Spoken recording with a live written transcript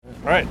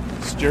All right,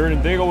 it's Jared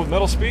and Daigle with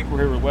Metal Speak. We're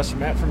here with Wes and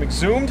Matt from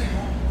Exhumed.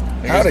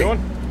 How you guys doing?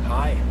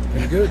 Hi.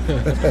 Pretty good.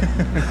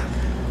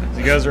 So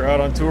you guys are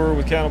out on tour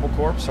with Cannibal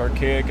Corpse,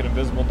 Archaic, and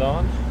Invisible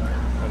Dawn.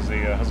 How's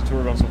the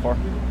tour going so far?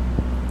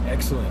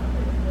 Excellent.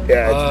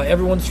 Yeah.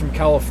 Everyone's from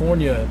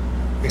California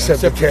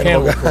Except for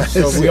Cannibal Corpse,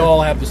 so we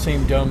all have the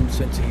same dumb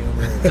sense of humor.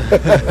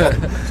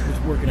 It's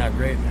working out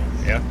great,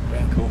 man. Yeah,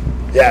 cool.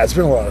 Yeah, it's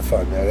been a lot of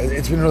fun, man.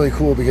 It's been really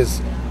cool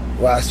because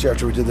last year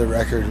after we did the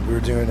record, we were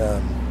doing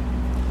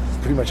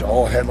pretty much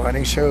all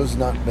headlining shows,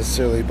 not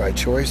necessarily by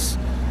choice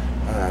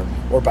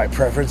or by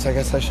preference, I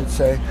guess I should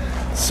say.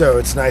 So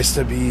it's nice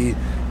to be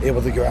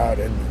able to go out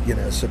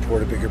and,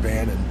 support a bigger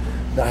band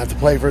and not have to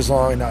play for as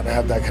long and not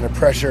have that kind of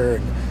pressure,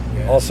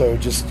 and also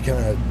just kind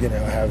of,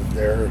 have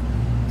their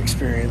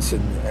experience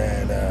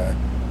and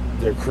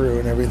their crew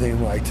and everything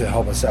to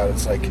help us out.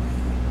 It's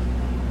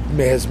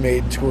has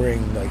made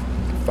touring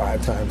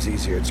 5 times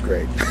easier. It's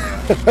great.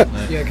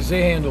 Yeah, because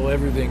they handle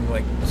everything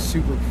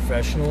super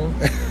professional.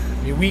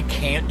 I mean, we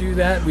can't do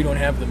that. We don't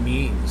have the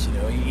means,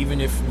 Even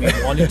if we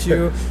wanted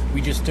to, we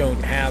just don't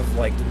have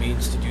the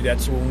means to do that.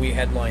 So when we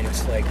headline,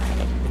 it's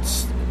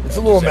a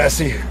little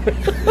messy.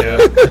 Yeah.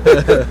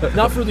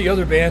 Not for the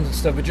other bands and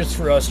stuff, but just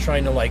for us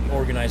trying to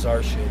organize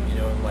our shit,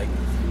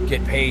 and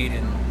get paid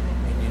and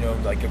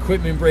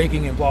equipment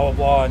breaking and blah blah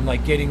blah,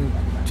 and getting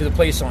to the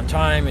place on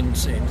time, and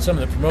some of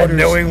the promoters and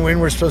knowing when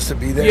we're supposed to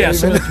be there. Yeah,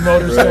 some of the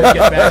promoters don't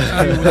get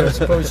back to you when they're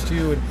supposed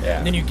to,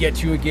 and then you get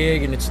to a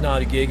gig and it's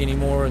not a gig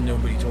anymore, and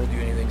nobody told you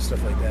anything,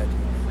 stuff like that.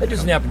 That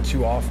doesn't happen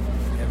too often.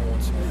 Every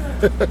once in a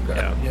while.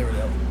 Yeah. You never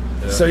know.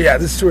 Yeah. So yeah,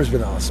 this tour's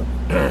been awesome.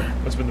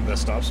 What's been the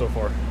best stop so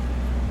far?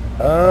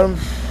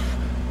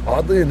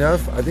 Oddly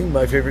enough, I think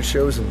my favorite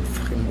show is in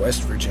fucking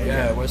West Virginia.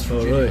 Yeah, West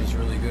Virginia is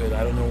really good.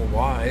 I don't know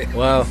why.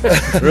 Wow,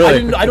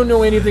 really? I don't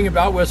know anything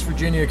about West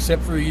Virginia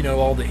except for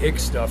all the hick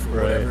stuff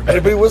or whatever.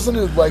 But it wasn't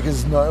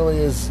as gnarly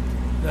as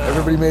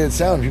everybody made it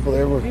sound. People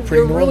there were pretty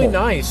normal. They were really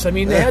nice. I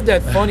mean, they had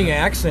that funny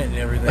accent and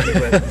everything,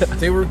 but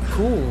they were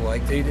cool. I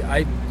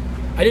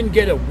didn't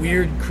get a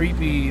weird,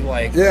 creepy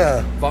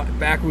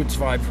backwoods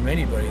vibe from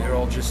anybody. They're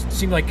all just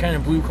seemed like kind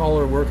of blue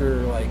collar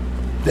worker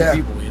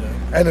people,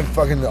 And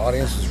the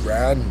audience was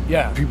rad.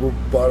 And people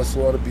bought us a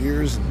lot of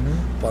beers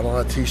and bought a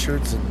lot of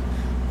T-shirts and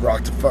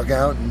rocked the fuck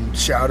out and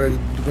shouted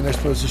when they're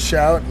supposed to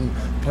shout and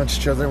punch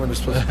each other when they're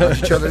supposed to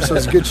punch each other. So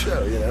it's a good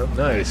show,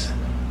 Nice.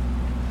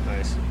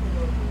 So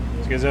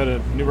you guys had a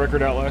new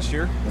record out last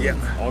year? Yeah.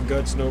 All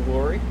Guts, No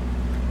Glory.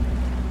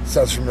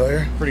 Sounds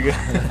familiar? Pretty good.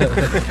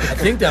 I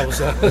think that was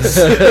us.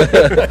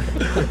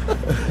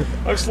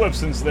 I've slept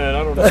since then.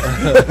 I don't know.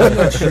 I'm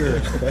not sure.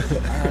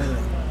 I don't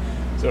know.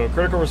 So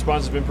critical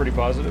response has been pretty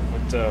positive.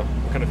 What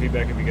kind of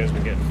feedback have you guys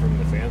been getting from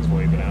the fans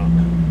while you've been out,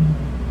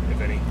 if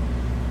any?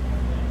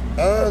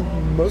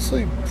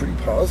 Mostly pretty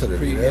positive.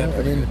 Pretty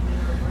good.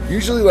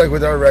 Usually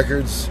with our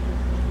records,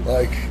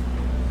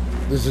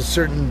 there's a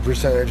certain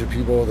percentage of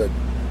people that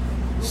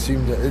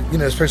seem to,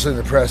 especially in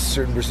the press, a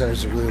certain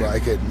percentage that really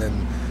like it, and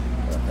then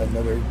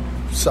another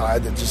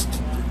side that just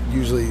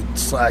usually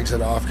slags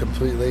it off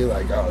completely,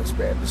 oh, this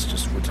band is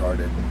just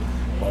retarded,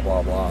 blah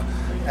blah blah.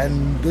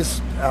 And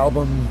this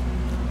album,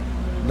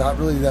 not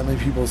really that many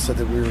people said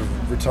that we were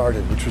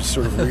retarded, which was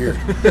sort of weird.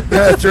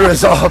 That threw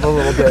us off a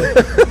little bit.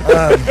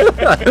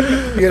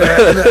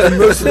 And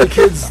most of the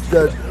kids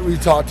that we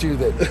talked to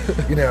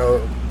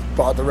that,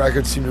 bought the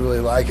record seemed to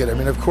really like it. I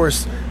mean, of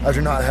course, after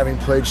not having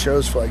played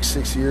shows for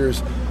 6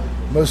 years,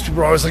 most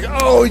people are always like,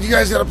 oh, you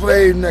guys got to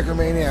play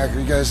Necromaniac, or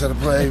you guys got to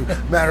play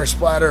Matter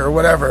Splatter, or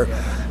whatever.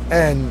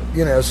 And,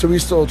 so we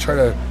still try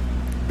to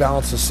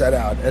balance the set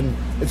out. And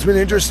it's been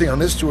interesting on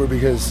this tour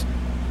because,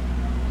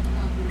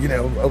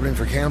 opening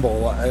for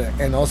Cannibal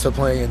and also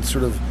playing in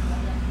sort of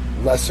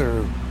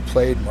lesser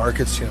played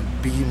markets,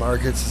 B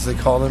markets as they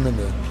call them in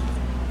the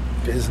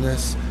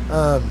business.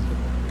 A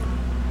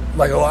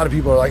lot of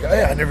people are like, oh,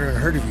 yeah, I never even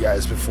heard of you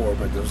guys before,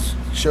 but this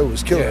show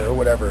was killer or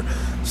whatever.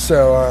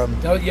 So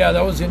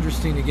that was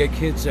interesting to get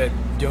kids that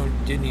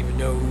didn't even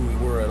know who we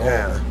were at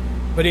all.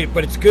 But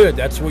it's good.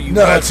 That's what you.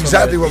 No, that's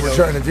exactly what we're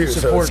trying to do.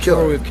 Support so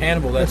tour with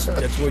Cannibal. That's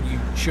what you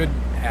should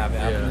have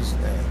happen. Is,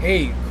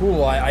 hey,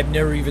 cool. I've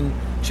never even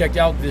checked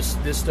out this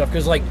stuff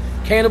because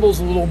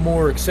Cannibal's a little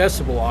more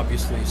accessible,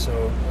 obviously.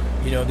 So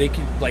they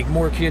can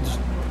more kids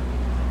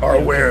are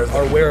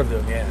aware of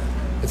them. Yeah.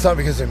 It's not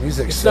because their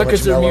music's It's so not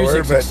because their mellower,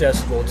 music's but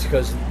accessible. It's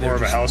because they're more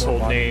of a just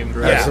household name.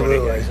 Yeah,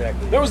 Absolutely.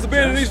 exactly. That was the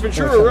band in East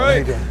Ventura,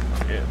 right? You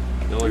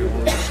looking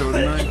forward to the show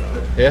tonight?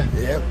 Yeah.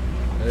 Yep.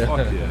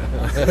 Fuck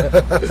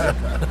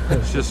yeah.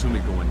 It's just going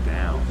to be going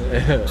down.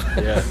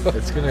 Yeah.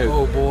 It's going to...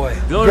 Oh, boy.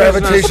 The only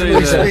reason I say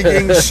Gravitationally that-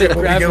 speaking, shit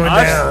will be going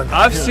down.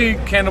 I've seen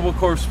Cannibal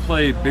Corpse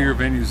play bigger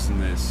venues than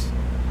this.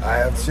 I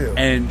have too.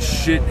 And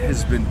shit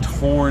has been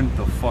torn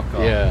the fuck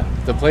up. Yeah.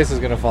 The place is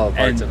going to fall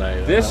apart And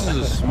tonight. this is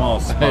a small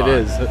spot. It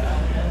is.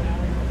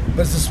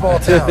 But it's a small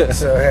town,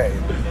 so hey,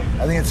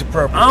 I think it's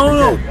appropriate. I don't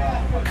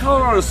know.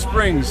 Colorado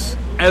Springs,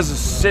 as a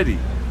city,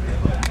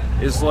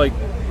 is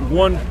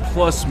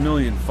 1+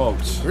 million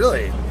folks.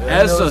 Really? I didn't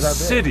As know it a was that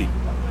big. city,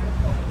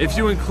 if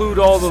you include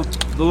all the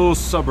little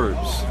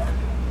suburbs,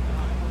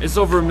 It's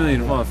over 1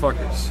 million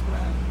motherfuckers.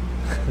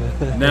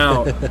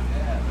 Now,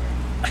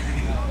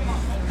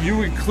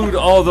 you include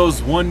all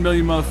those 1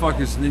 million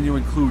motherfuckers, and then you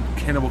include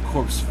Cannibal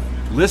Corpse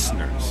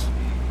listeners.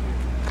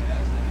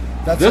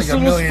 That's This like a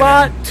little million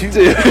spot, and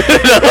two.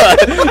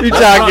 You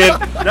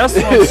talking? that's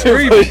what I'm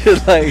screaming.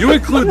 Like- You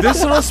include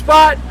this little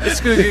spot, it's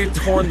gonna get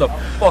torn the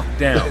fuck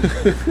down.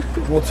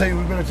 We'll tell you,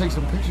 we better take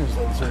some pictures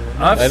then. So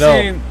I've I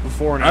know. seen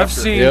Before and I've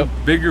after. seen Yep.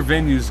 bigger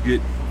venues get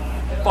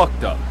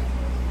fucked up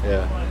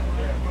Yeah.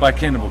 by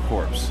Cannibal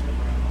Corpse.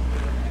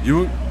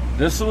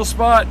 This little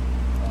spot,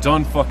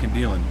 done fucking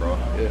dealing, bro.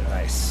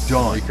 nice.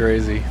 Done. Be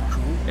crazy.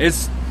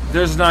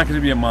 There's not going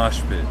to be a mosh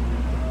pit.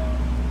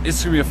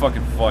 It's going to be a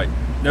fucking fight.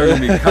 There are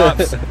going to be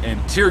cops and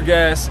tear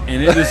gas,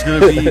 and it is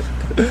going to be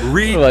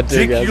What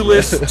tear gas?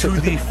 ridiculous to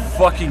the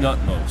fucking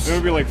utmost. It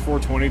would be like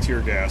 420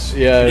 tear gas.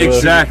 Yeah. it was-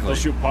 Exactly. They'll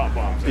shoot pop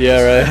bombs.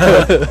 Yeah.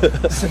 Right.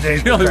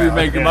 You're going to be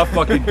making my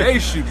fucking day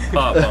shoot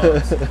pop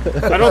bombs.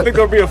 I don't think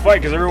there'll be a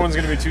fight because everyone's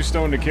going to be too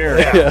stoned to care.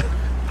 Yeah.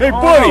 Hey,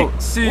 buddy. Oh,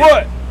 see,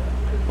 What?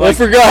 I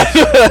forgot.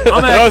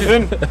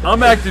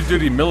 I'm active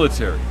duty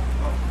military.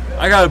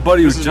 I got a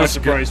buddy This who is my just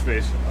surprise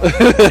face.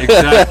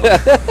 Exactly.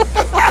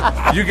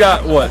 You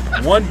got what?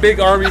 One big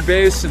army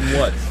base and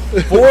what?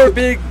 4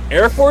 big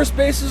Air Force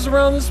bases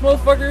around this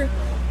motherfucker?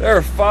 There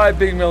are 5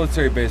 big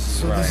military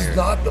bases So around this here. is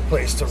not the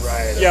place to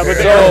riot. Yeah, but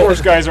the So- Air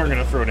Force guys aren't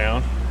going to throw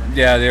down.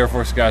 Yeah, the Air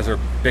Force guys are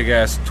big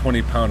ass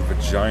 20-pound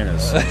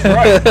vaginas.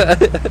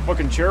 Right.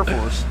 Fucking chair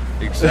force.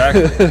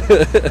 Exactly.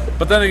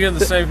 But then again,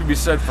 the same could be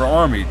said for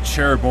Army,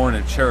 chairborne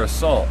and chair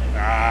assault.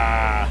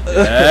 Ah.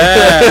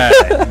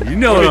 Yeah, you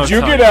know What what did you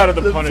I'm get talking out of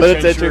the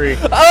penitentiary?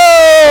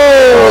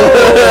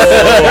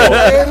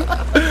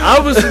 I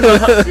was in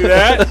the See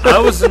that? I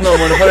was in the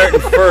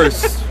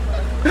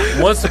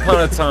 101st. Once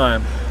upon a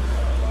time,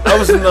 I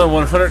was in the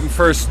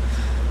 101st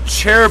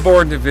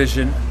Chairborne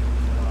Division,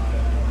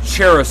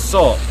 chair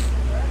assault,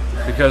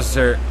 because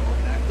they're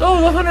the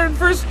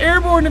 101st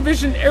Airborne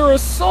Division air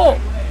assault.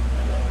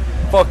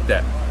 Fuck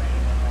that.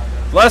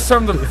 Last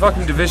time the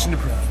division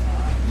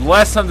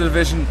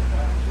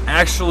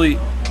actually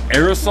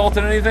air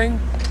assaulted anything,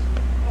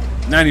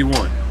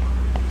 91.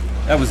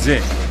 That was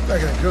it.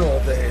 Back in the good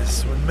old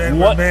days when men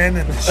What? were men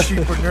and the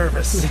sheep were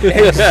nervous.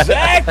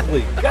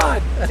 Exactly.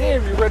 God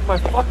damn, you read my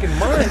fucking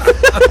mind.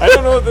 I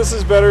don't know if this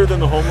is better than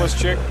the homeless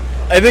chick.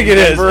 I think it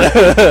is. Denver. I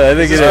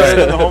think Is it this better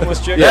than the is.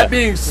 homeless chick? That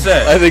being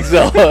said, I think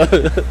so.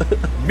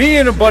 me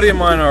and a buddy of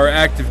mine are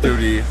active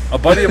duty. A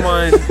buddy of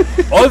mine,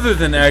 other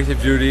than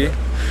active duty,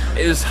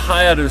 is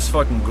high out of his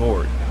fucking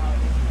gourd.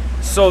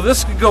 So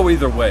this could go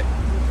either way.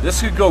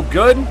 This could go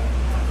good,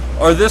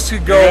 or this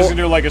could You go guys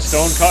gonna do like a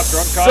stone cop,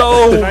 drunk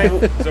cop tonight?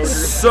 Is that what you're-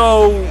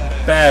 so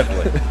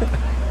badly.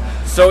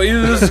 So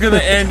either this is gonna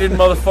end in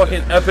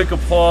motherfucking epic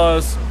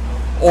applause,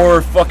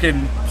 or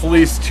fucking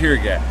police tear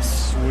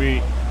gas.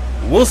 Sweet.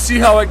 We'll see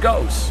how it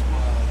goes.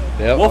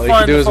 Yep, We'll all you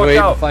find can do the is fuck wait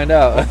out. and find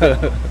out.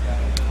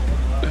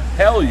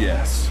 Hell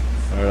yes.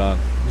 Right on.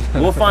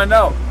 We'll find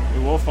out. We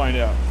will find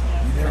out.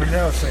 You never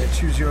know. It's like a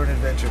choose your own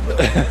adventure book.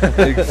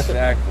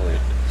 Exactly.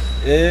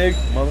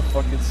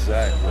 Motherfucking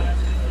exactly.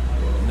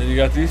 And then you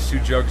got these two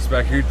jokers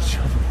back here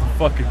jumping the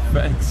fucking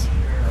fence.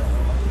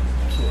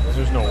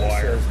 There's no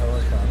wire.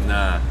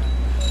 Nah.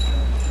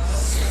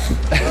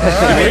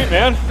 Sweet,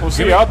 man. We'll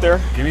see you out there.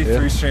 Give me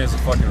 3 strands of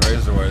fucking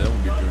razor wire, then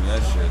we'll be doing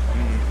that shit.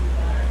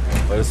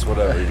 But it's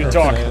whatever. You know Good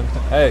what I'm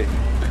talk. saying?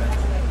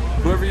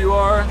 Hey, whoever you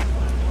are,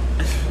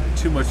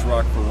 too much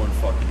rock for one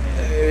fucking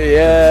man.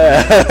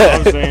 Yeah.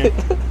 I'm saying.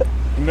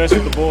 You mess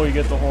with the bull, you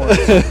get the horns.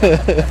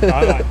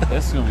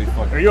 That's gonna be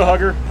fucking. Are you a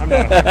hugger? I'm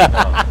not a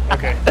hugger.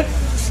 Okay.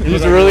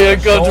 He's really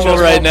uncomfortable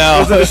right now.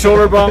 Was it a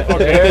shoulder bump?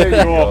 Okay, There you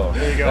cool. go.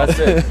 There you go. That's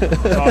it.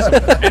 That's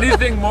awesome.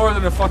 Anything more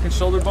than a fucking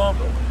shoulder bump,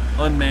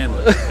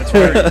 unmanly. That's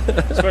right.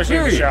 Especially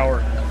in the Period.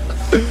 shower.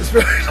 That's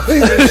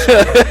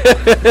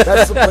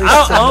the place.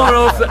 I don't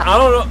know if I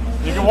don't know.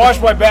 You can wash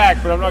my back,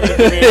 but I'm not going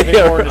to give you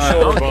anything more than a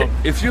shoulder Okay, bump.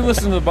 if you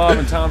listen to the Bob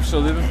and Tom show,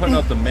 they've been putting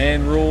out the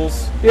man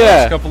rules the Yeah.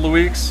 last couple of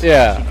weeks.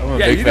 Yeah. I'm a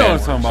Yeah, big you know fan. what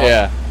I'm talking about.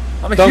 Yeah.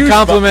 I'm a Don't huge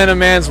compliment a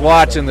man's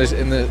watch in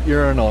the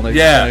urinal. Next,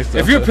 Yeah, next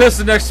if to- you're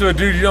pissing next to a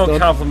dude, you don't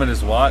compliment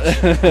his watch.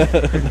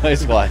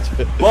 nice watch.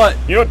 But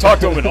You don't talk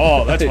to him at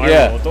all. That's my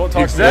Yeah. rule. Don't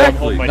talk exactly, to him.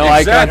 Hold my No dick. eye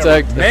exactly.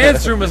 contact.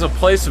 Man's room is a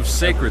place of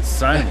sacred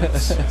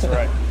silence, That's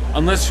right.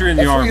 unless you're in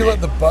the That's where army. you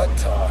let the butt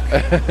talk.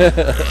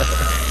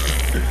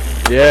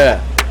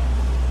 Yeah.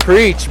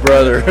 Preach,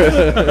 brother.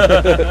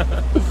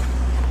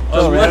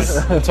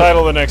 Unless, The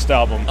title of the next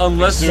album.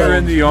 unless you're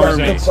in the Let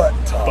army. the butt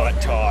talk.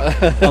 Butt talk.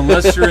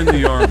 Unless you're in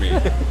the army,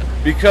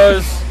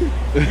 because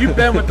you've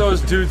been with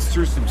those dudes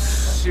through some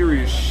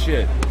serious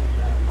shit.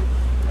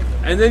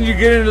 And then you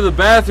get into the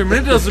bathroom,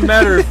 and it doesn't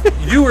matter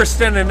if you were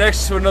standing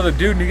next to another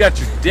dude and you got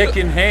your dick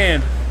in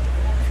hand.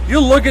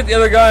 You'll look at the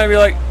other guy and be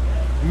like,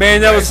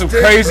 man, that was some Nice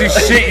dick, crazy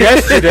bro." shit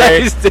yesterday.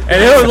 Nice dick.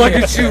 And he'll look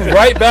at you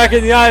right back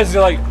in the eyes and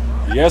you're like,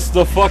 Yes,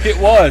 the fuck it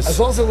I was was.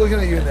 also looking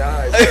at you in the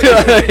eyes.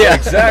 Yeah.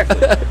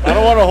 Exactly. I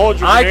don't want to hold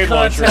your Eye grenade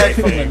launcher or contact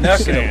from the anything, neck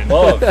just and saying.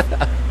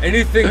 above.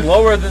 Anything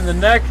lower than the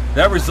neck,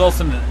 that results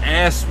in an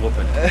ass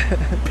whooping.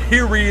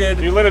 Period.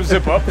 Do you let him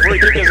zip up before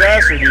you kick his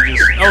ass, or do you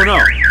just? Oh no.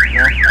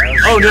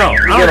 Oh no.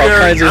 You get all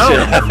kinds of shit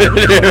happening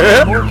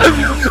here.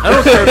 I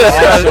don't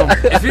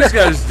care if he's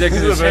got his dick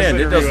in This is his the best hand,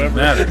 it interview doesn't ever.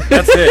 matter.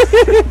 That's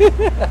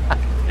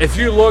it. If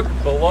you look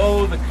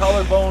below the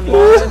collarbone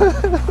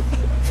line,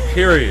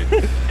 period.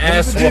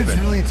 Ass The dude's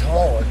whooping. really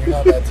tall, and you're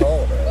not that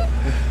tall, bro.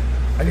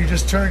 And you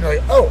just turn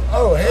like,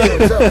 oh, hey,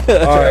 what's up, Joe?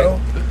 All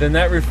right. Then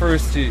that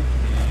refers to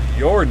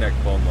your neck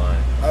bone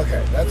line.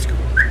 Okay, that's cool.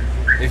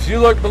 If you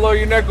look below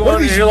your neck What bone if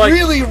and he's you're like,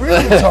 really,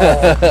 really tall?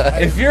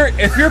 if you're What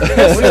pissing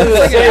if to it's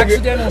like an save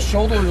accidental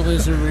shoulder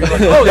lizard where you're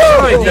like, Oh, oh,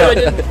 that's sorry,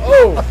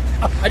 right,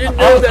 dude, I didn't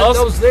know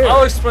that was there.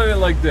 I'll explain it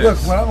like Look,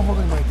 this. when I'm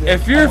holding my dick,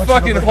 If I you're want you to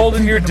fucking look holding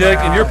deep your into dick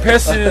my and you're eyes.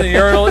 pissing in the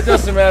urinal, it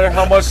doesn't matter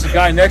how much the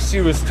guy next to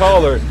you is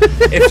taller.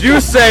 If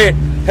you say,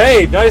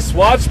 "Hey, nice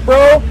watch,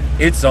 bro,"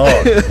 it's on.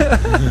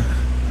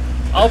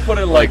 I'll put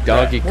it like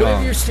Donkey that. What if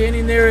Kong. you're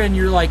standing there and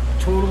you're like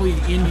totally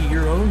into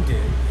your own dick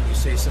and you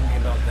say something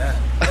about that?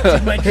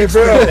 My dick's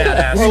bro. pretty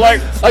badass. Or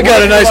like, I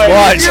got a nice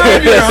watch. You're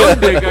into your own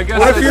dick, I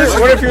guess.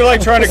 what if you're like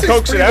trying to This is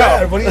coax it pretty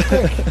bad. out? What do you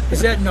think?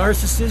 Is that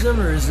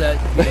narcissism or is that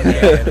being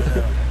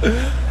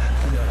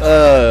I don't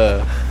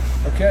know.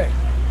 Okay.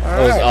 That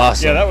was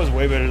awesome. Yeah, that was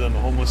way better than the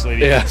homeless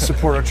lady. Yeah.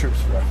 Support our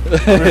troops, bro.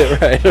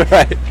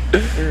 right. We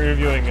were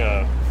interviewing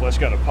Flesh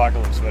God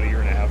Apocalypse about a year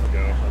and a half ago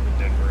up in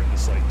Denver, and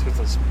this like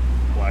toothless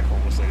black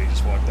homeless lady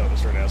just walked up and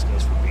started asking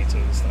us for pizza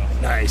and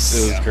stuff. Nice.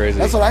 It was crazy.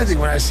 That's what I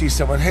think when I see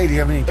someone. Hey, do you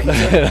have any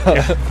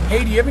pizza?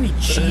 Hey, do you have any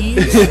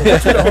cheese?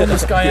 That's what a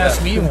homeless guy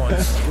asked me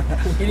once.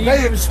 And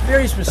he was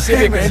very Hey,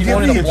 specific man, because do he you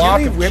have wanted any, a block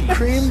do you of have any whipped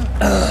cheese.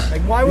 cream?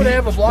 Like, why would I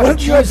have a block What of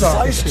if you have cheese on?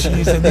 sliced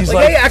cheese? And he's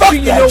Like, hey, actually,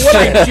 you know "Fuck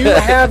what? that I shit." do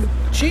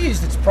have cheese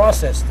that's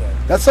processed, though.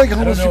 That's like don't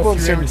homeless know people if in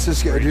you're San ever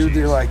Francisco, free dude. cheese.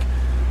 They're like,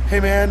 hey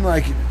man,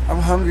 like, I'm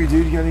hungry,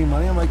 dude. You got any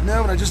money? I'm like,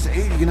 no, but I just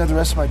ate. You can have the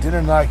rest of my dinner.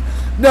 And they're like,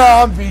 no,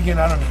 I'm vegan.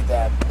 I don't need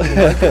that.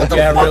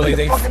 Yeah, fuck?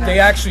 really. You fucking They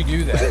actually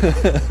do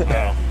that.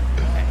 Yeah.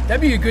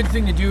 That'd be a good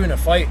thing to do in a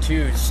fight,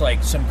 too. It's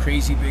like some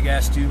crazy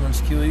big-ass dude wants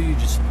to kill you. You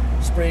just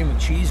spray him with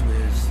Cheese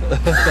Whiz.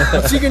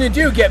 What's he going to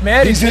do? Get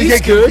mad? He's It gonna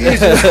tastes get good.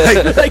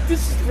 confused. Like,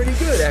 this is pretty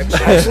good,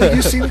 actually. Actually,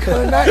 you seem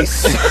kind of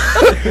nice.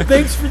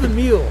 Thanks for the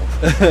meal.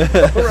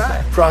 All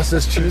right.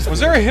 Processed cheese. Was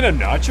there a hint of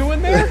nacho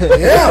in there?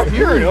 Yeah.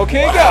 You're an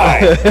okay guy.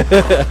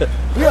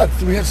 We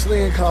have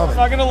something in common. I'm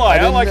not gonna lie, I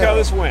didn't like how know.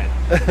 this went.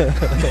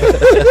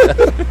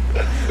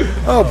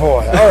 Oh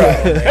boy. All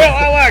right. Hell,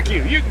 I like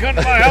you. You can come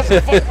to my house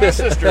and fuck my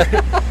sister.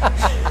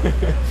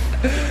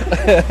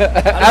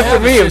 After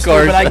me, of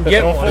course. But I can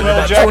get one. Full in Metal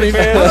about Jacket 20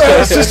 fan. minutes.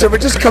 Hey, sister,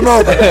 but just come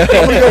over. I'm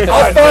gonna go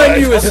I'll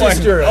find you a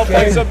sister, I'll find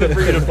okay? something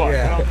for you to fuck.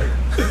 Yeah.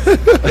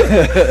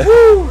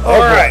 All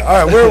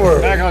right. Where were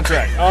we? Back on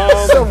track.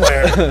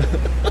 Somewhere.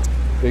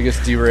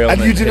 Biggest derailment.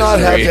 And you do not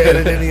have to history.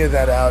 edit any of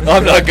that out.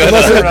 I'm not gonna.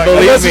 Unless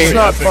Believe it's me.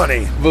 not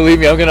funny. Believe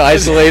me, I'm gonna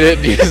isolate it.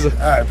 He's- All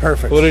right.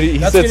 Perfect. what did he? He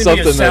That's said going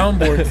to be a something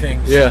that. soundboard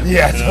thing. Yeah.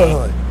 Yeah.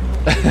 Totally.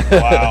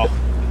 Wow.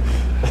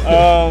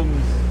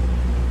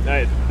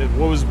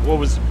 What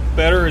was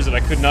better is that I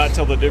could not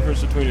tell the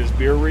difference between his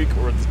beer reek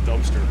or the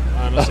dumpster.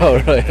 Honestly. Oh,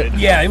 right.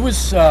 Yeah, it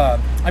was. I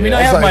mean, Yeah, I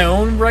I was have my like-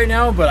 own right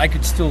now, but I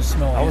could still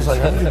smell it. I was like,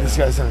 I don't think this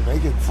guy's gonna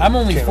make it. I'm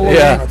only Can't 4 believe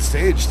Yeah. he's on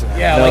stage tonight.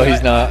 Yeah, No, like,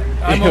 he's not.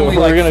 I'm only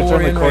We're like gonna 4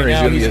 turn the in corner. right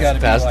now. He's He's gonna got get to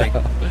be passed like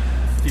out.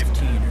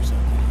 15 or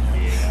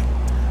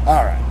something.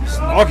 All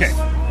right.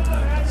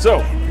 Okay. So,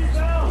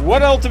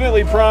 what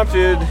ultimately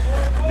prompted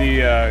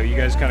the you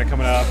guys kind of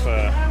coming out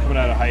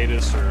of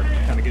hiatus or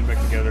kind of getting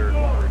back together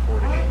and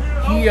recording?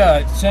 He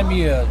sent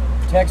me a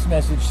text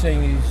message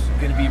saying he's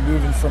going to be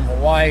moving from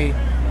Hawaii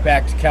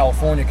back to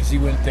California because he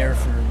went there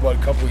for a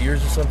couple of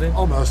years or something.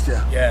 Almost.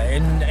 Yeah. Yeah,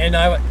 and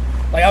I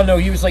don't know.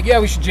 He was like, yeah,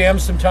 we should jam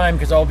sometime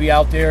because I'll be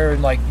out there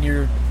in like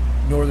near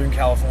Northern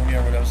California.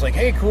 And I was like,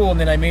 hey, cool. And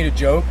then I made a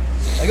joke,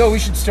 like, oh, we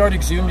should start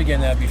Exhumed again.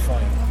 That'd be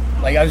funny.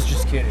 Like, I was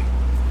just kidding.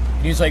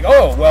 And he's like,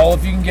 oh, well,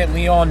 if you can get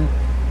Leon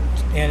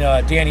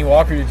and Danny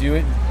Walker to do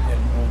it,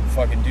 and we'll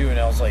fucking do it. And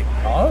I was like,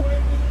 huh?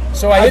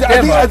 So I hit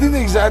them I up. think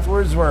the exact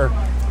words were,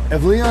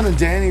 if Leon and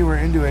Danny were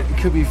into it, it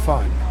could be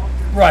fun.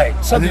 Right,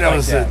 I something think that like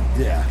was that.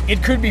 it. Yeah.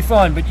 It could be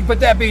fun, but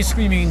that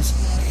basically means,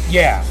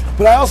 yeah.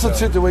 But I also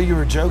took the way you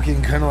were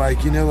joking, kind of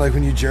like, you know, like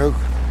when you joke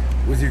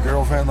with your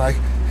girlfriend, like,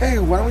 hey,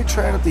 why don't we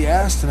try it up the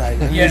ass tonight?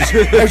 And, Yeah.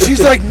 and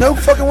she's like, no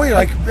fucking way. You're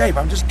like, babe,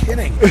 I'm just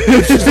kidding.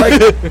 And she's like,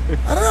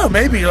 I don't know,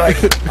 maybe, like,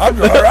 I'm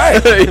all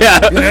right. Yeah. You know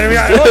what I mean?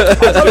 I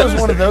thought it was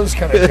one of those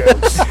kind of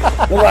jokes.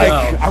 They're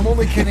like, I'm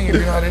only kidding if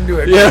you're not into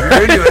it. Yeah. If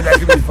you're into it, that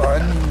could be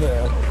fun.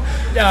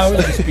 No, I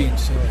was just being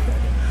silly.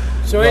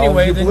 So Well,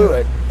 anyway, you then, blew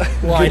it.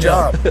 Well, I Good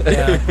know. job.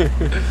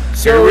 Yeah.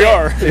 So, Here we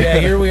are. Yeah,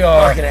 here we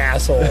are. Fucking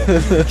asshole.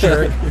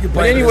 Jerk. But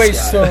blame anyway,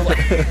 this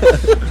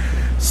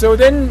guy. so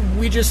then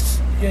we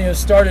just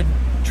started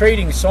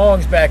trading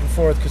songs back and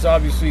forth because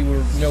obviously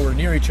we're nowhere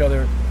near each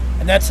other,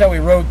 and that's how we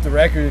wrote the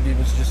record. It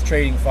was just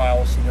trading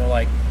files.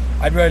 Like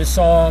I'd write a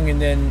song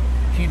and then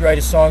he'd write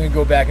a song and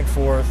go back and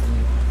forth.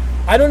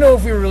 I don't know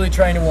if we were really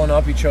trying to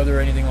one-up each other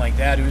or anything like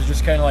that. It was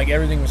just kind of like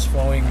everything was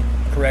flowing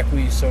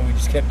correctly, so we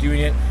just kept doing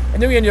it.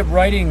 And then we ended up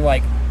writing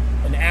like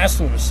an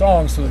assload of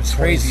songs, so it was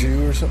crazy.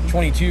 22 or something?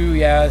 22,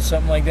 yeah,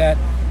 something like that.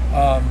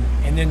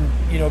 And then,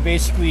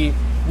 basically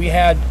we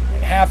had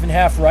half and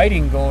half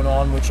writing going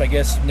on, which I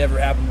guess never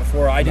happened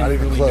before. I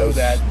didn't really know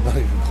that. Not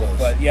even close.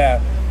 But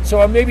yeah,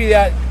 so maybe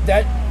that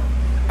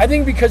I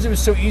think because it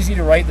was so easy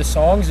to write the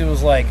songs, it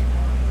was like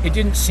it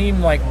didn't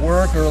seem like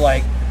work or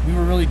like we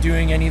were really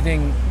doing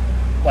anything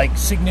like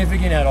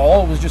significant at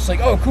all. It was just like,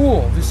 oh,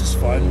 cool, this is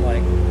fun.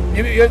 Like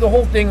the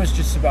whole thing was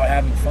just about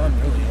having fun,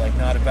 really, like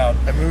not about.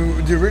 I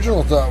mean, the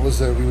original thought was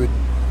that we would,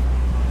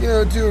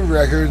 do a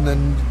record and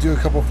then do a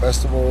couple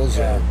festivals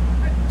or,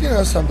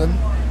 something,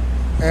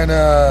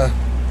 and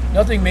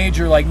nothing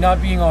major, like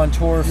not being on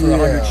tour for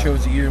 100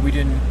 shows a year. We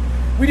didn't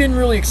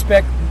really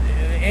expect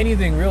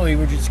anything really.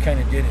 We just kind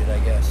of did it, I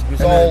guess. It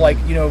was all like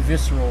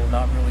visceral,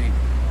 not really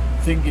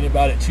thinking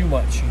about it too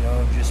much.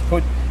 Just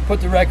put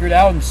the record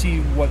out and see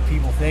what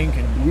people think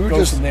and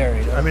go from there.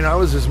 I mean, I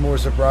was just more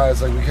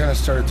surprised. Like we kind of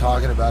started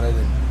talking about it,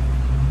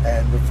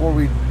 and before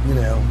we, I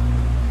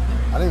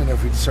don't even know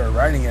if we'd started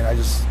writing it. I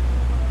just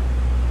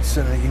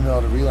sent an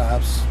email to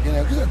Relapse,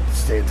 because I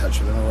stay in touch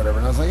with them or whatever.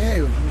 And I was like,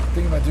 hey, we're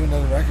thinking about doing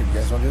another record. You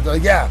guys want to do it? They're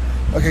like, yeah.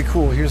 Okay,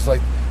 cool. Here's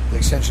like the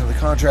extension of the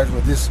contract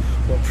with this.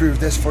 We'll approve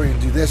this for you to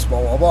do this,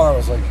 blah, blah, blah. I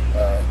was like,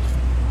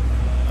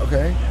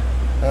 okay.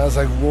 And I was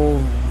like,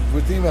 well,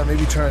 we're thinking about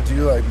maybe trying to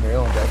do like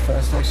Maryland Death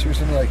Fest next year or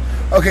something. Like,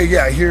 okay,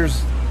 yeah,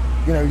 here's,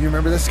 you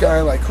remember this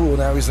guy? Like, cool,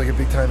 now he's like a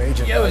big time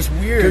agent. Yeah, it was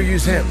weird. Go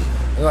use him.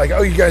 And like,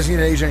 oh, you guys need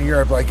an agent in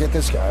Europe. Like, get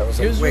this guy. I was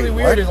like, it was wait, really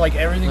what? weird. And like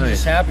everything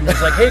just happened.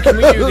 It's like, hey, can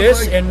we do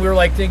this? And we were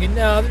like thinking,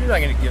 no, they're not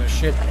going to give a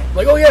shit.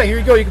 Like, oh yeah, here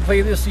you go. You can play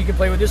this. You can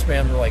play with this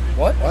band. We're like,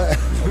 what?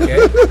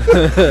 Okay,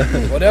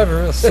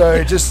 whatever. So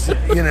it just,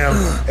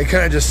 it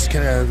kind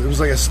of it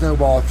was like a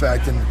snowball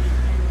effect, and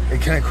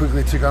it kind of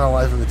quickly took on a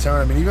life of its own.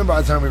 I mean, even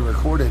by the time we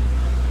recorded,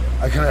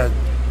 I kind of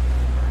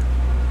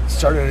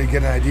started to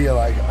get an idea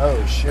like,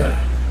 oh shit,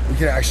 we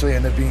could actually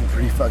end up being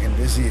pretty fucking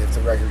busy if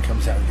the record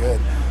comes out good.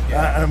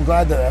 Yeah. And I'm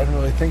glad that I didn't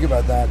really think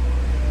about that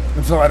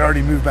until I'd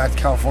already moved back to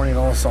California and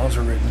all the songs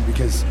were written,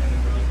 because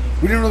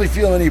we didn't really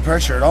feel any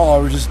pressure at all.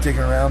 We were just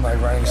digging around, like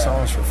writing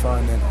songs for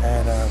fun,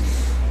 and I'm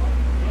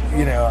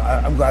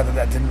glad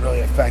that didn't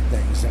really affect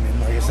things. I mean,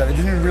 like I said, it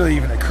didn't really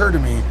even occur to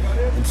me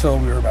until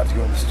we were about to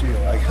go in the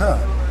studio. Like,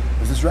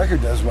 if this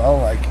record does well,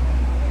 like,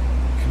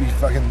 could be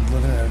fucking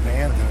living in a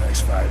van for the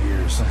next 5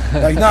 years.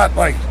 Like, not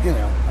like,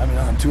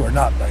 on tour,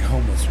 not like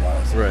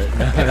homeless-wise. Right.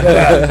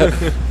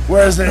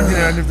 Whereas then,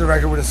 and if the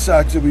record would have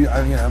sucked,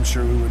 I'm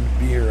sure we wouldn't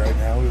be here right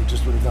now. We would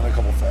have done a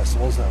couple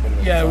festivals. That would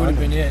have been it would have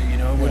been it.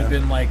 It would have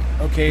been like,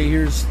 okay,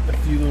 here's a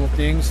few little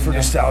things for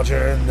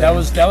nostalgia. And that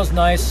was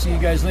nice. See you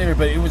guys later.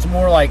 But it was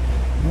more like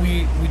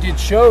we did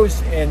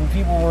shows and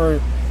people were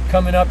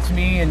coming up to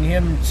me and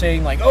him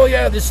saying like, oh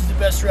yeah, this is the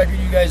best record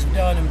you guys have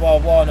done and blah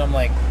blah. And I'm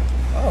like,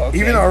 oh, okay.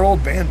 Even our old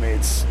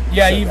bandmates.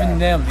 Yeah, even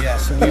them. Yeah.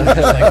 So we were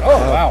just like,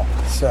 oh wow.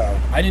 So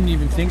I didn't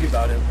even think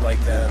about it like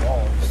that at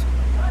all.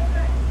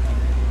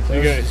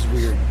 You guys is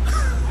weird.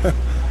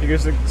 You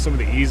guys think some of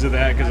the ease of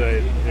that, because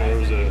there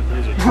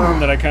was a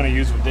term that I kind of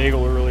used with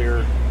Daigle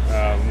earlier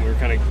when we were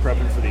kind of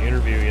prepping for the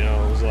interview. It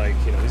was like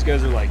these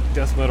guys are like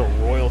death metal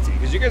royalty,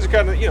 because you guys are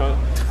kind of wow.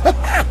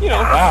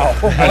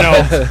 I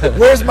know.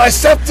 Where's my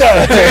scepter?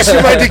 Issue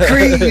my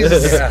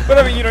decrees. Yeah. But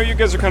I mean, you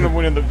guys are kind of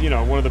one of the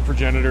one of the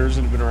progenitors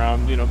and have been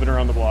around been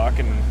around the block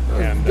and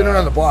been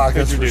around the block.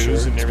 That's for sure.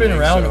 It's been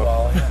around a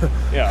while.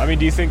 Yeah, I mean,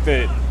 do you think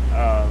that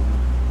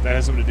that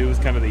has something to do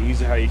with kind of the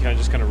ease of how you kind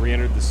of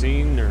re-entered the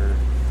scene, or?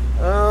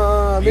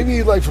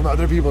 Maybe like from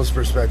other people's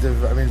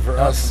perspective. I mean, for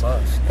us,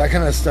 that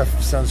kind of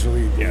stuff sounds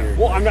really weird.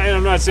 Well,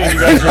 I'm not saying you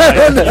guys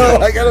are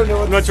like, I don't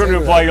know. I'm not trying to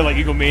imply you're like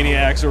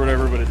egomaniacs or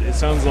whatever, but it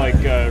sounds like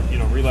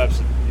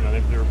Relapse.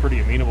 They were pretty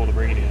amenable to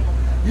bringing you.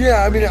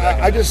 Yeah, I mean,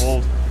 I just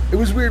it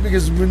was weird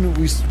because when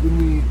we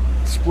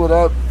split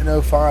up in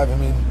 2005, I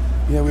mean,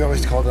 we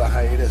always called it a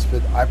hiatus,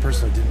 but I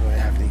personally didn't really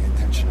have any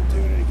intention of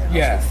doing it again.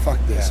 I was like,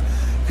 fuck this,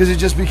 because it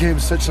just became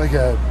such like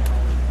a,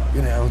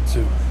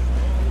 to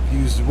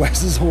use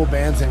Wes's whole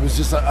band's name, it was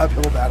just an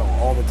uphill battle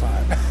all the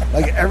time.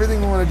 Like everything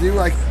we want to do,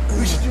 like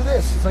we should do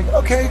this. It's like,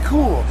 okay,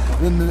 cool.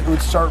 And then it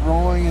would start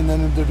rolling, and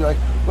then they'd be like,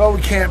 well,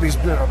 we can't because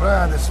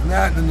this and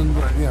that, and then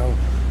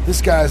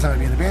this guy's not gonna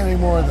be in the band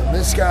anymore. Then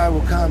this guy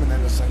will come, and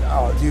then it's like,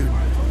 oh, dude,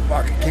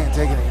 fuck, I can't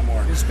take it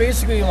anymore. It's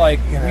basically like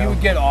we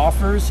would get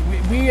offers.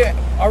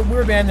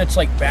 We're a band that's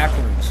like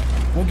backwards.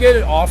 We'll get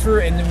an offer,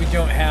 and then we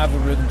don't have a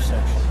rhythm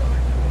section.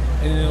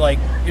 And then, like,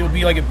 it'll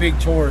be like a big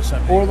tour or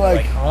something. Or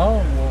like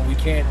well, we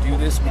can't do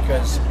this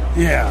because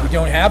we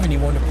don't have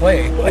anyone to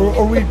play.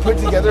 or we put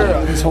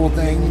together this whole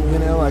thing,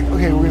 like,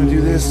 okay, we're going to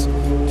do this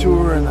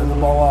tour and then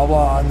blah, blah,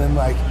 blah. And then,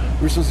 like,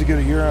 we're supposed to go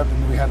to Europe,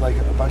 and we had, like,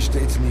 a bunch of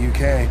dates in the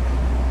UK.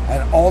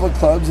 And all the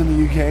clubs in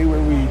the UK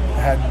where we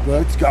had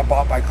booked got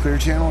bought by Clear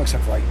Channel,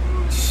 except for, like,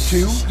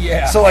 2.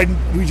 Yeah. So, like,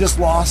 we just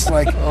lost,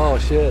 like, oh,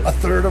 shit. a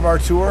third of our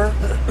tour.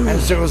 And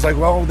so it was like,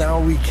 well, now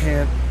we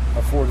can't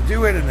afford to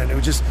do it. And then it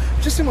just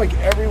seemed like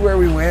everywhere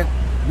we went,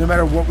 no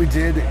matter what we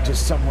did,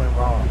 just something went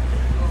wrong.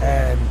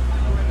 And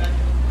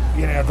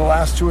you know, the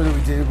last tour that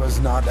we did was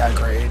not that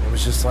great. It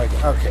was just like,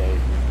 okay,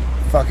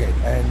 fuck it.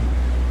 And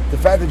the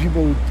fact that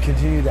people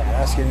continued to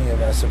ask any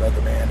of us about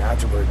the band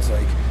afterwards,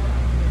 like,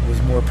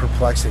 was more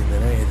perplexing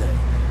than anything.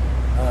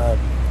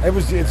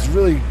 It's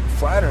really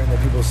flattering that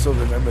people still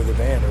remember the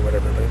band or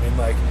whatever. But I mean,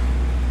 like,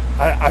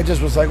 I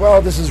just was like, well,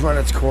 this has run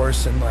its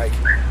course, and like,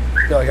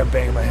 I feel like I'm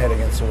banging my head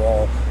against the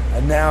wall.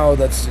 And now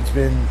it's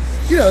been,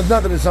 you know,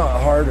 not that it's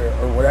not hard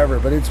or whatever,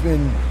 but it's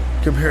been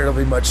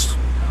comparatively much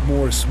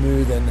more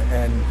smooth,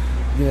 and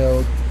you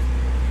know,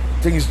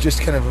 things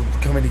just kind of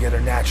coming together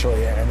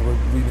naturally,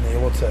 and we've been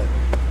able to,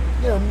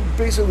 you know,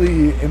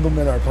 basically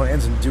implement our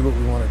plans and do what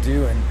we want to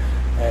do,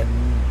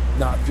 and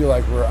not feel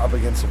like we're up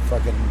against a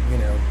fucking, you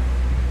know,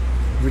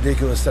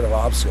 ridiculous set of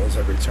obstacles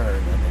every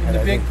turn. And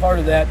the big part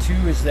of that too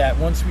is that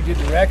once we did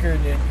the record,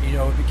 and you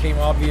know, it became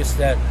obvious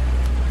that,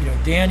 you know,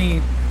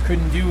 Danny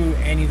couldn't do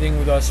anything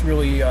with us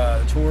really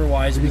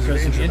tour-wise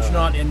because of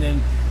Intronaut, and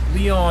then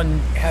Leon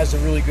has a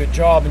really good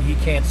job, and he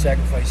can't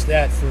sacrifice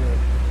that for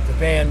the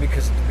band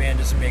because the band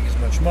doesn't make as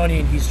much money,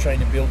 and he's trying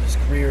to build his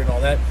career and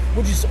all that,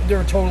 which is,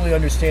 they're totally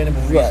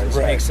understandable reasons.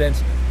 Right. Makes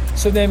sense.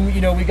 So then,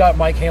 you know, we got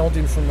Mike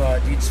Hamilton from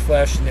Deeds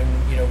Flesh, and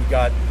then, you know, we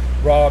got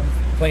Rob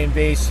playing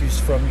bass, who's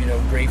from, you know,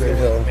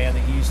 Greyfield, the band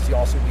that he used to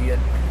also be in.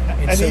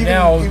 And so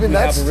now we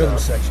have a rhythm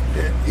section.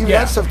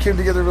 That stuff came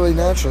together really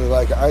naturally.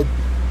 Like, I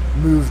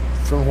moved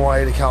from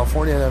Hawaii to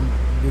California, and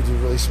I moved to a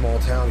really small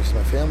town because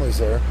my family's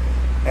there.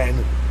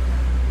 And,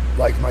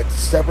 like, my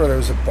stepbrother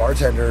was a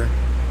bartender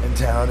in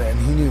town, and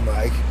he knew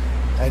Mike.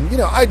 And, you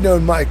know, I'd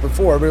known Mike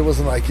before, but it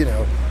wasn't like, you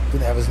know,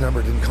 didn't have his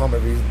number, didn't call him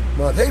every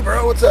month. Hey,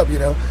 bro, what's up, you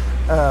know?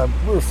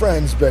 We were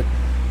friends, but,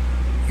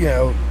 you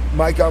know,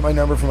 Mike got my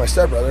number from my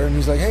stepbrother, and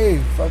he's like,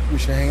 hey, fuck, we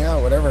should hang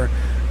out, whatever.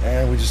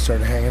 And we just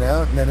started hanging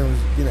out, and then it was,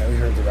 you know, he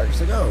heard the record,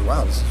 he's like, oh,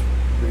 wow, this is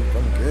pretty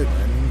fucking good,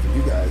 man. Even for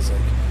you guys,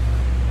 like,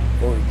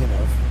 or, you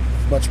know,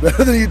 much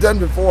better than you've done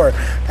before.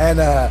 And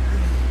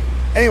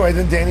anyway,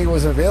 then Danny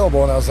wasn't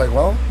available, and I was like,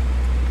 well,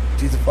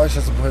 Deeds of Flesh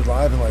hasn't played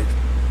live in like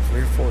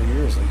 3 or 4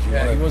 years. Like,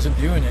 he wasn't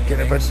doing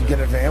anything. Get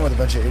a van with a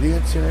bunch of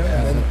idiots, you know?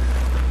 Yeah. And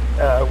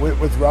then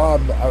with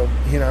Rob,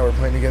 he and I were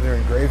playing together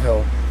in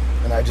Gravehill,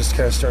 and I just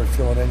kind of started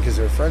filling in because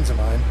they were friends of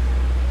mine.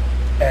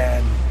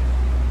 And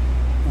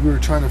we were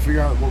trying to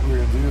figure out what we were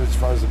going to do as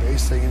far as the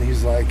bass thing, and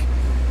he's like,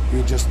 he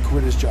had just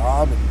quit his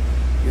job, and,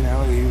 you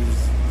know,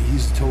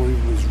 he's totally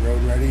was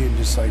road ready and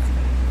just like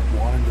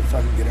wanted to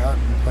fucking get out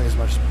and play as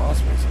much as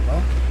possible. I said,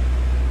 well,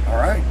 all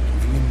right,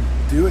 if you can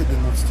do it,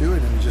 then let's do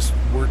it. And it just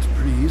worked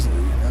pretty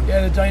easily, you know?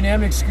 Yeah, the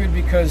dynamic's good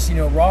because, you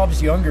know,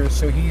 Rob's younger,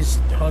 so he's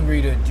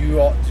hungry to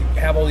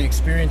have all the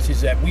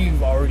experiences that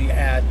we've already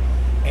had.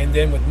 And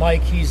then with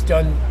Mike, he's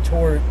done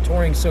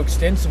touring so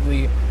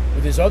extensively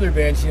with his other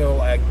bands, you know,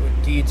 like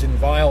with Deeds and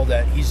Vile,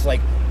 that he's like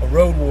a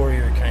road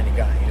warrior kind of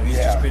guy. You know, he's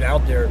just been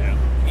out there,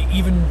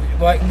 even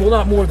like, well,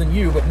 not more than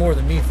you, but more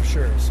than me for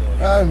sure. So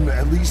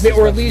at least,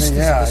 or at least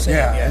the same.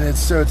 Yeah. And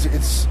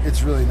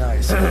it's really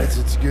nice.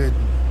 It's good.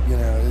 You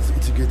know,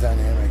 it's a good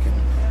dynamic,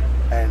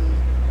 and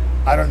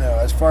I don't know,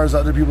 as far as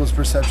other people's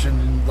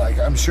perception, like,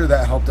 I'm sure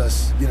that helped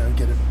us, you know,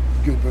 get a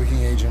good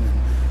booking agent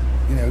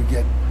and, you know,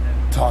 get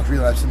Talk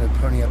Relapse into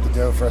ponying up the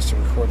dough for us to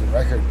record the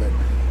record. But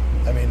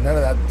I mean, none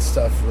of that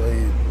stuff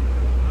really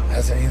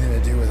has anything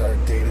to do with our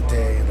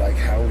day-to-day, like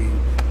how we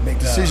make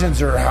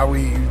decisions or how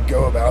we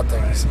go about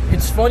things.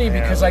 It's funny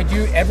because I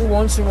do, every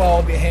once in a while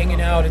I'll be hanging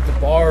out at the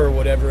bar or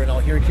whatever, and I'll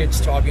hear kids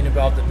talking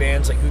about the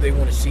bands, like who they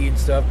want to see and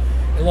stuff.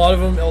 And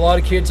a lot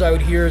of kids I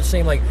would hear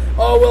saying like,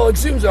 oh, well,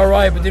 Exhumed's all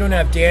right, but they don't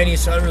have Danny,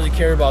 so I don't really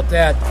care about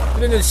that.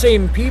 But then the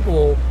same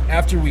people,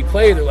 after we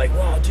play, they're like,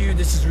 wow, dude,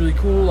 this is really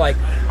cool. Like,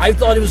 I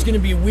thought it was going to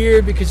be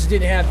weird because it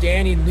didn't have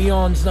Danny and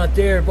Leon's not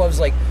there. But I was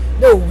like,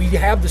 no, we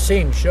have the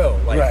same show.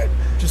 Like,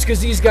 just because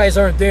these guys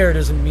aren't there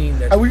doesn't mean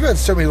that... We've had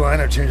so many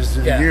lineup changes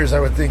through the years. I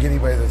would think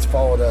anybody that's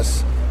followed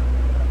us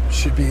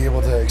should be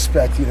able to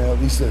expect, you know, at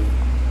least a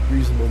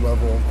reasonable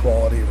level of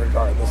quality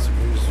regardless of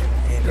who's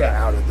in or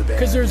out of the band.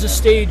 Because there's a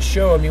stage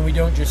show. I mean, we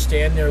don't just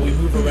stand there. We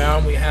move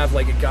around. We have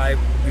like a guy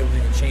wielding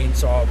a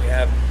chainsaw. We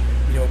have,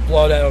 you know,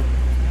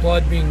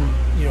 blood being,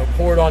 you know,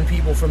 poured on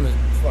people from the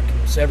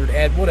fucking severed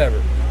head, whatever.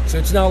 So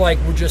it's not like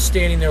we're just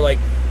standing there like,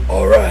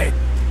 all right,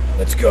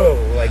 let's go.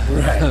 Like,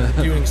 we're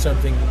doing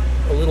something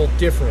a little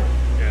different.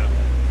 Yeah.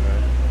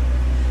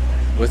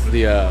 With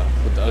the, I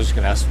was just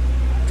gonna ask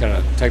kind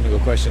of technical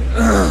question.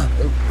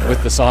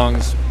 With the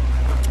songs,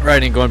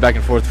 writing, going back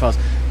and forth,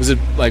 was it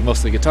like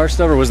mostly guitar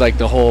stuff, or was like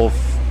the whole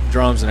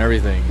drums and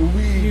everything?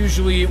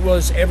 Usually it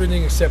was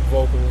everything except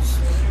vocals.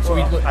 So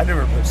I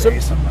never put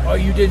bass on mine. Oh,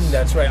 you didn't?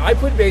 That's right. I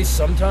put bass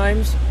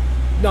sometimes,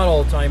 not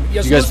all the time.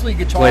 Yes, you guys mostly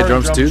guitar. Play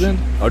drums and too, then?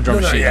 Oh,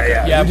 drum machine.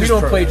 Yeah, we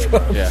don't play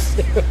drums. Yeah.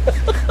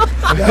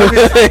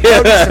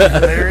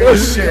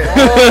 Hilarious shit.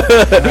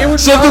 It would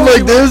Something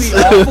like this. Be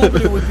awful,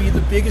 but it would be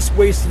the biggest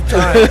waste of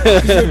time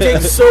because it would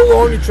take so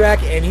long to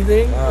track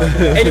anything,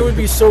 and it would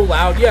be so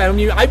loud. Yeah, I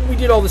mean, we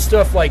did all the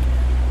stuff like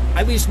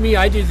at least me,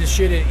 I did this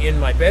shit in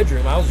my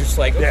bedroom. I was just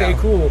like, okay,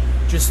 cool,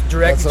 just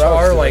direct That's what I was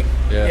guitar, doing.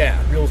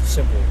 like real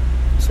simple.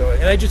 So,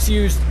 and I just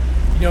used,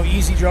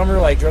 Easy Drummer,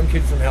 like Drum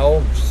Kid from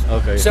Hell.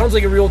 Sounds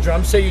like a real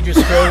drum set. You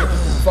just throw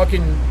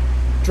fucking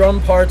drum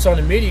parts on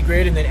a MIDI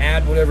grid and then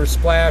add whatever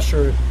splash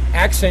or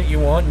accent you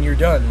want, and you're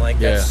done. Like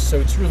that's so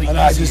it's really and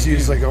easy. I just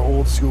use like an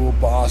old school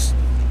Boss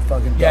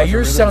fucking. Yeah,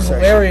 yours sounds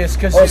hilarious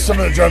because some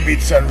of the drum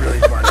beats sound really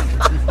funny.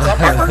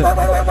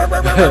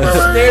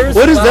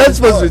 What is that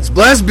supposed to be? It's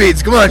blast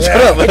beats. Come on, shut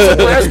up. It's a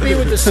blast beat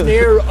with the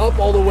snare up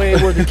all the way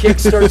where the kick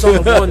starts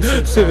on the one, so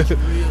it sounds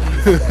really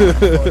funny.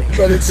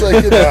 But it's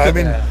like, I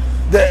mean,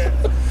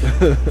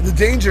 the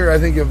danger, I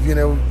think, of,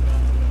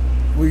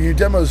 when your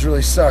demos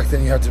really suck,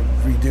 then you have to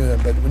redo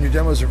them. But when your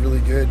demos are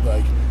really good,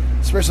 like,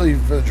 especially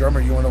for the drummer,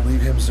 you want to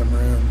leave him some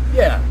room.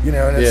 Yeah.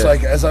 And it's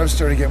like, as I've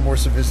started to get more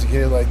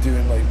sophisticated, like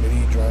doing like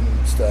MIDI drum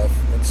stuff,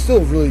 it's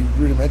still really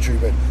rudimentary,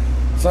 but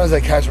sometimes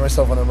I catch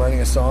myself when I'm writing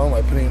a song,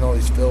 like putting in all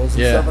these fills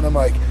and stuff, and I'm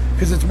like,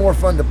 because it's more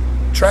fun to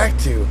track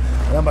to,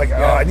 and I'm like,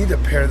 I need to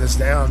pare this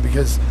down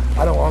because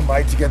I don't want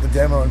Mike to get the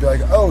demo and be like,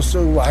 oh,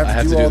 so I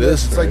have to do all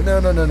this. It's like, no.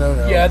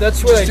 Yeah,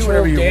 that's what I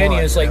told Danny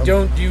is like,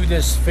 don't do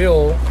this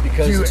fill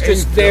because it's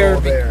just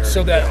there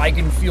so that I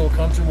can feel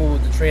comfortable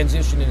with the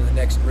transition into the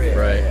next riff.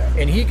 Right.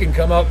 And he can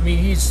come up,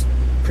 he's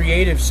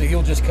creative, so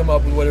he'll just come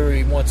up with whatever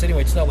he wants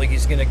anyway. It's not like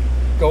he's going to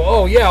go,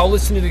 oh yeah, I'll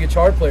listen to the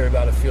guitar player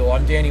about a fill.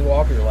 I'm Danny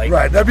Walker. Like,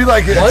 right, that'd be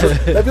like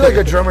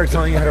a drummer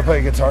telling you how to play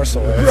a guitar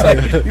solo. It's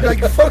like, you'd be like,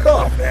 fuck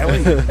off,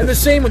 man. And the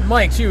same with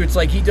Mike too. It's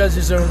like he does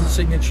his own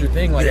signature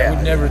thing. Like I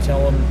would never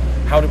tell him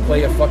how to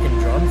play a fucking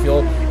drum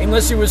fill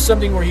unless it was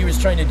something where he was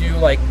trying to do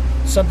like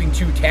something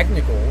too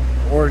technical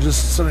or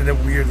just something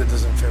that weird that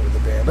doesn't fit with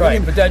the band. Right, I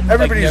mean, but that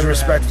everybody's like,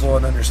 respectful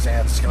and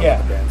understands kind of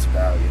what the band's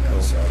about,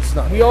 So it's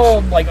not. We all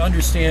like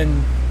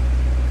understand.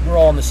 We're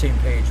all on the same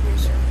page,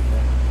 basically.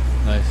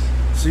 Nice.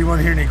 So you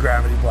won't hear any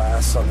Gravity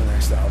Blasts on the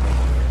next album?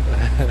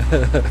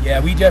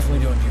 Yeah, we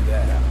definitely don't do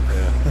that.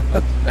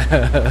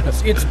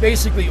 It's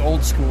basically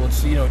old school.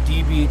 It's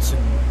D beats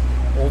and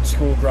old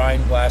school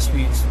grind blast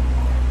beats,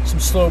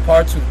 some slow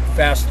parts with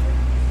fast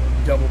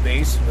double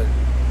bass, but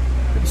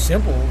pretty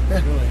simple.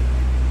 Really.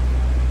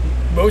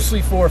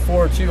 Mostly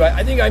 4/4 too.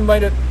 I think I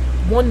might have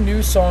one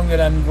new song that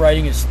I'm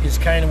writing is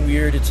kind of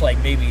weird. It's like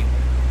maybe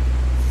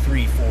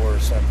 3/4 or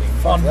something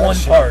on one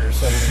part or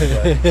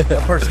something. But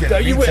that part's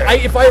getting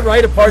if I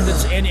write a part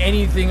that's in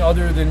anything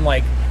other than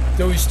like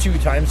those two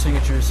time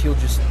signatures, he'll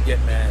just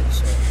get mad.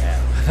 So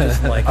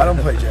I don't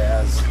play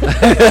jazz. It's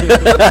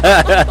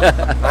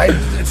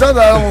not that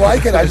I don't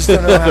like it. I just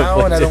don't know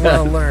how, and I don't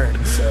want to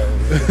learn. So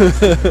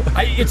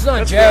it's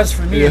not jazz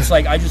for me. It's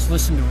like I just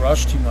listen to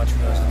Rush too much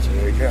when I was a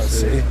teenager. There you go.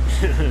 See,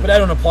 but I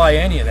don't apply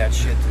any of that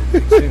shit to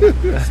too.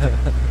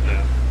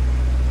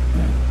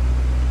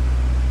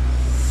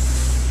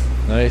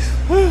 Nice.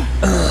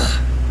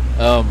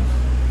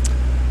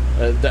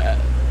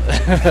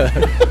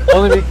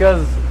 Only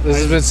because this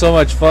has been so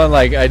much fun.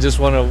 Like, I just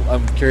want to.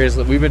 I'm curious.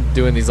 We've been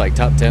doing these like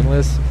top 10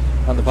 lists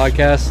on the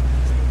podcast,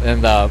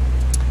 and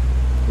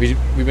we've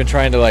been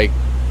trying to like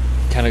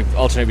kind of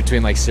alternate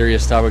between like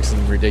serious topics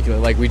and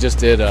ridiculous. Like we just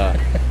did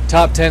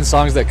top 10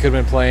 songs that could have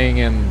been playing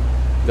in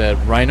the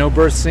Rhino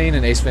birth scene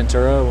in Ace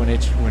Ventura when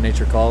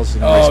nature calls.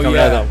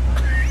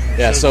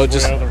 Yeah. So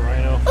just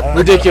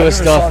ridiculous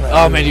stuff.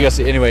 Oh man, you guys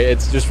see. Anyway,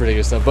 it's just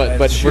ridiculous stuff. But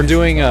we're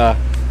doing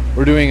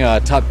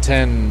top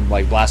 10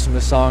 like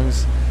blasphemous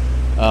songs.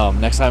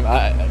 Next time,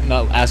 I'm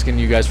not asking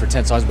you guys for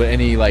 10 songs, but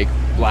any like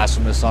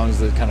blasphemous songs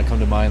that kind of come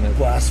to mind.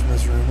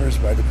 Blasphemous Rumors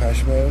by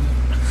Depeche Mode.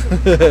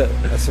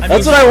 That's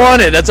what I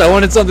wanted. I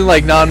wanted something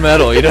like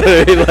non-metal. You know what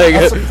I mean? Like,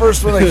 that's the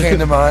first one that came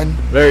to mind.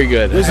 Very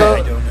good.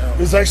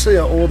 There's actually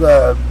an old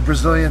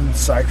Brazilian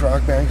psych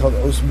rock band called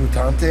Os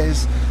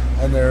Mutantes,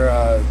 and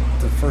the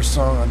first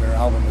song on their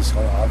album is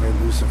called Ave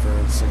Lucifer.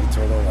 It's like a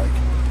total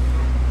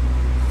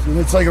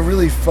it's like a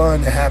really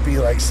fun, happy,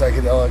 like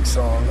psychedelic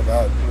song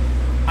about.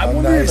 I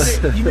wonder nice.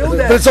 if that.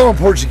 But it's all in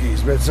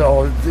Portuguese. But it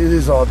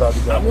is all about the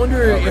devil. I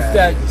wonder if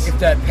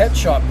that Pet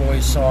Shop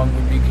Boys song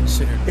would be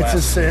considered. It's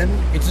a sin.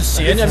 It's a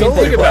sin. I mean,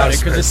 think about it,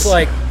 because it's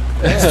like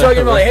it's talking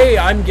about like, hey,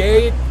 I'm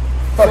gay.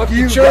 Fuck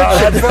you, church,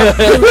 God. fuck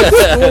you,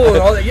 school, and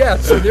all that. Yeah,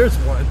 so there's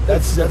one.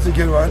 That's a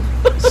good one.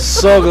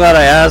 So glad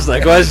I asked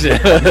that question.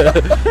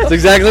 That's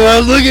exactly what I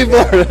was looking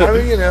for. I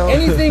mean,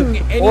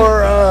 anything.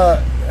 Or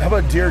how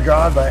about Dear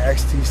God by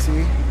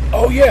XTC?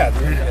 Oh yeah,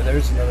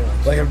 there's another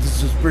one. Like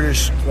this is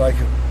British, like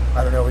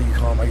I don't know what you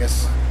call them. I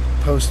guess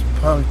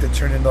post-punk that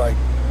turned into like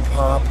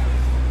pop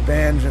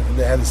band.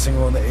 They had a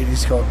single in the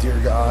 '80s called Dear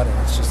God, and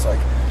it's just like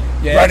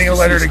writing a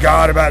letter to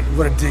God about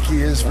what a dick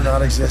he is for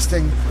not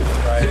existing.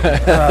 Right.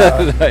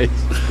 Nice.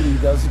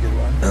 That's a good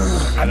one.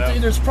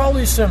 There's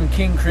probably some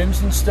King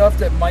Crimson stuff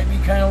that might be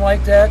kind of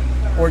like that,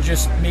 or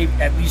just maybe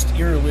at least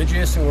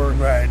irreligious, or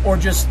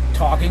just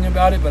talking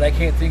about it. But I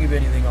can't think of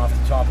anything off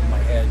the top of my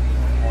head.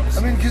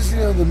 Honestly. I mean, because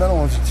the metal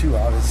ones are too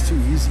obvious, it's too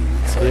easy.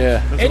 It's like, yeah.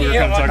 That's what we were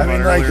kind of talking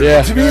about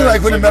earlier. To me,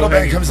 like when a metal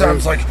band comes out,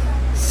 it's like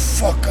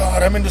fuck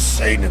God, I'm into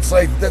Satan. It's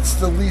like, that's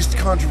the least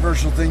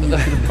controversial thing you could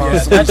have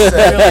possibly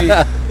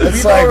said.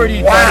 It's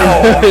like,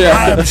 wow,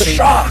 I'm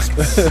shocked.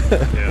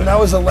 When I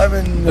was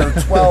 11 or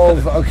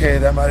 12, okay,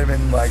 that might have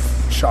been like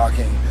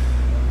shocking.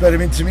 But I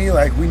mean, to me,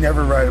 like, we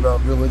never write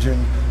about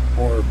religion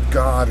or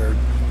God or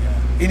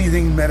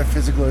anything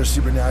metaphysical or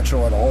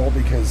supernatural at all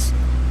because,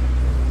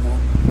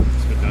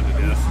 It's been done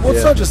to death. well,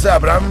 it's not just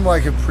that, but I'm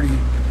like a pretty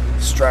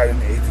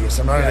strident atheist.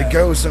 I'm not into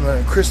ghosts, I'm not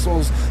into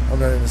crystals, I'm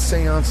not into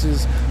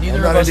seances, Neither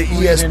I'm of not us into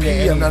believe ESP, into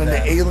any I'm not of into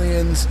that.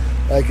 aliens.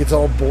 Like, it's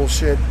all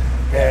bullshit,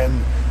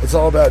 and it's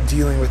all about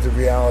dealing with the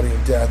reality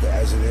of death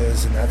as it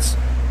is, and that's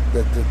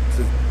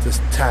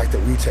the tack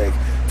that we take.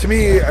 To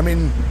me, I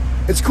mean,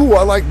 it's cool.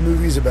 I like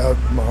movies about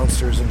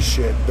monsters and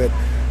shit, but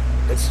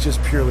it's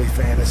just purely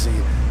fantasy.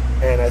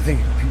 And I think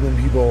when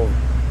people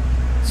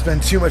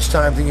spend too much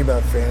time thinking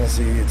about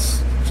fantasy,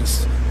 it's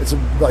a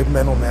like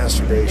mental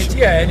masturbation.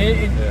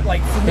 And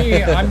like for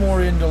me, I'm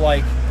more into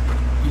like,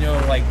 you know,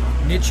 like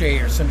Nietzsche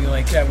or something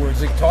like that, where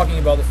it's like talking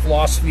about the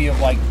philosophy of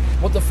like,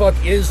 what the fuck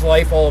is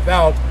life all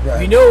about? Right.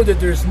 We know that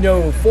there's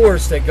no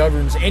force that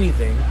governs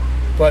anything,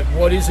 but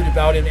what is it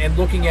about? And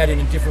looking at it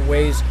in different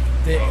ways,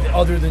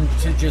 other than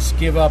to just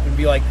give up and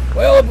be like,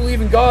 well, I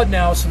believe in God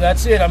now, so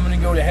that's it. I'm going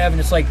to go to heaven.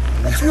 It's like,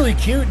 that's really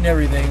cute and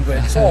everything, but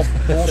it's all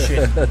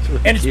bullshit,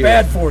 and it's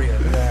bad for you.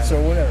 Yeah.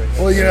 So whatever.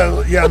 Well, you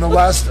know, on the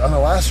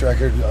last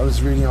record, I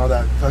was reading all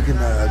that fucking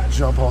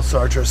Jean-Paul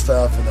Sartre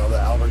stuff and all the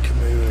Albert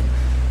Camus and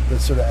the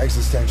sort of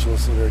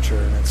existentialist literature,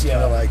 and it's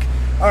kind of like,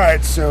 all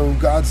right, so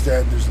God's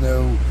dead. There's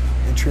no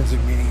intrinsic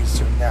meanings,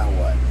 so now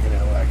what? You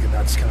know, like, and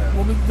that's kind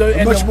of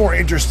a much more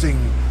interesting.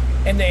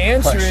 And the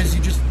answer question. is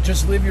you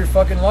just live your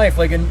fucking life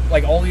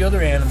like all the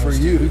other animals. For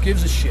you. Who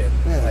gives a shit?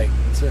 Yeah, Like,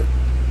 that's it.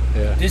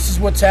 Yeah. this is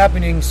what's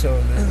happening,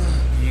 so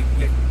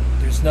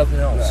there's nothing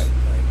else. Right.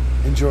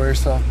 Like, Enjoy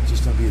yourself.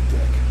 Just don't be a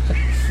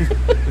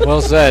dick.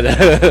 Well said.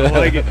 I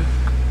like it.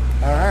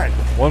 All right.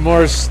 One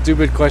more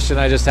stupid question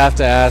I just have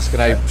to ask,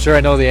 and I'm sure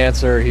I know the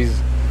answer. Are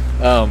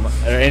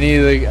any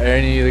of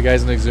the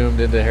guys in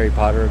Exhumed into Harry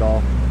Potter at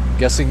all?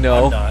 Guessing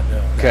no. I'm not,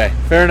 no. Okay,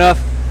 fair enough.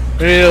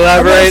 We need to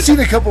I've elaborate. seen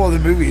a couple of the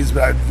movies,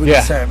 but I wouldn't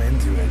Yeah. say I'm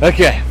into it.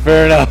 Okay,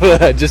 fair enough.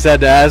 I just had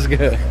to ask.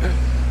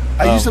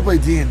 I used to play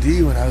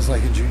D&D when I was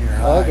like in junior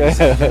high.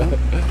 Okay.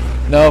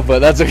 No, but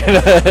that's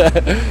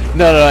okay.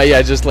 No,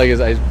 yeah, just like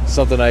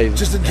something I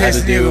Just in had case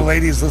to any of do. the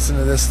ladies listening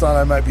to this thought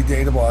I might be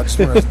dateable, I just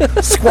want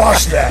to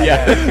squash that.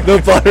 Yeah, no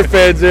Potter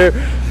fans here.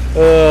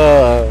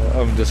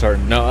 I'm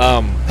disheartened. No,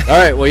 all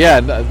right. Well,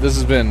 yeah, this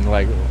has been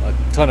like a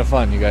ton of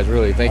fun, you guys.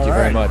 Really, thank you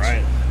very much.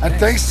 Right. And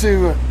thanks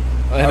to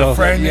I our know.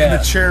 friend in the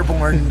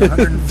chairborne,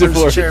 101st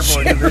Divorce.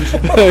 Chairborne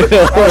Division,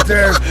 out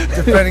there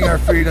defending our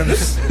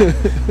freedoms. What I a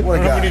don't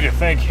know if we need guy. to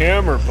thank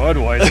him or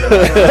Budweiser.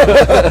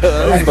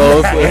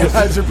 Both.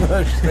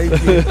 Anheuser-Busch, thank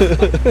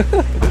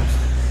you.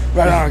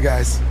 Right on,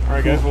 guys. All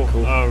right, guys. Well,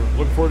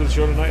 looking forward to the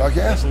show tonight. Fuck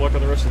yeah. Best of luck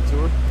on the rest of the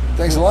tour.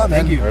 Thanks a lot,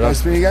 man. Thank you.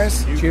 Nice to meet you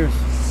guys. Cheers.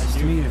 Nice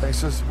to meet you. Thanks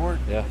for the support.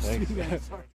 Yeah, thanks.